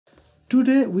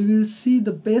Today we will see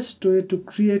the best way to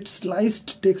create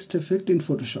sliced text effect in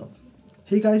Photoshop.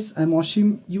 Hey guys, I'm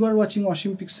Ashim. You are watching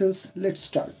Asimpixels. Let's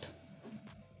start.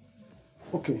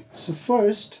 Okay, so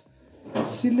first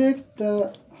select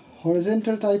the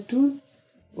horizontal type tool,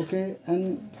 okay,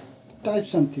 and type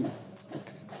something.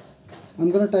 Okay,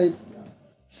 I'm gonna type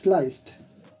sliced.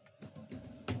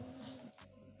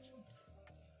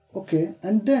 Okay,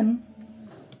 and then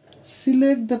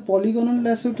select the polygonal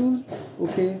lasso tool,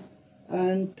 okay,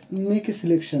 and make a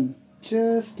selection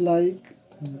just like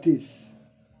this.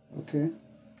 Okay,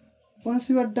 once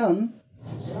you are done,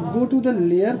 go to the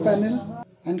layer panel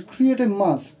and create a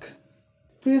mask.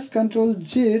 Press Ctrl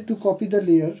J to copy the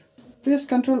layer. Press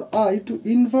Ctrl I to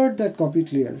invert that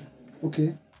copied layer.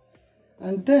 Okay,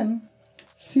 and then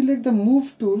select the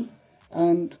move tool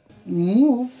and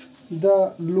move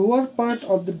the lower part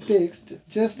of the text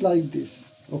just like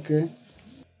this. Okay,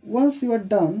 once you are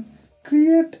done,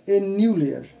 create a new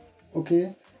layer.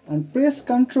 Okay, and press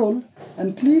Ctrl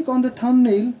and click on the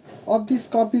thumbnail of this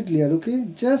copied layer. Okay,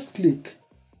 just click.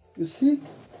 You see,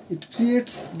 it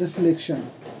creates the selection.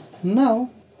 Now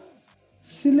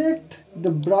select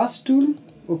the brush tool.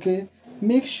 Okay,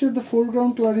 make sure the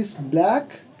foreground color is black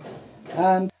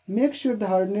and make sure the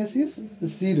hardness is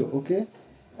 0. Okay,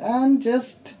 and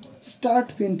just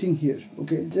start painting here.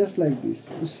 Okay, just like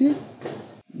this. You see,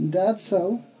 that's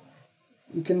how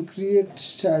you can create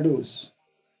shadows.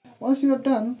 Once you are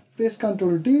done, press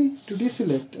Ctrl D to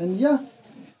deselect, and yeah,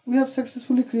 we have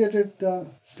successfully created the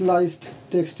sliced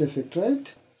text effect,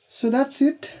 right? So that's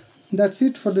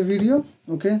it for the video.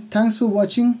 Okay, thanks for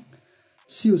watching.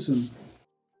 See you soon.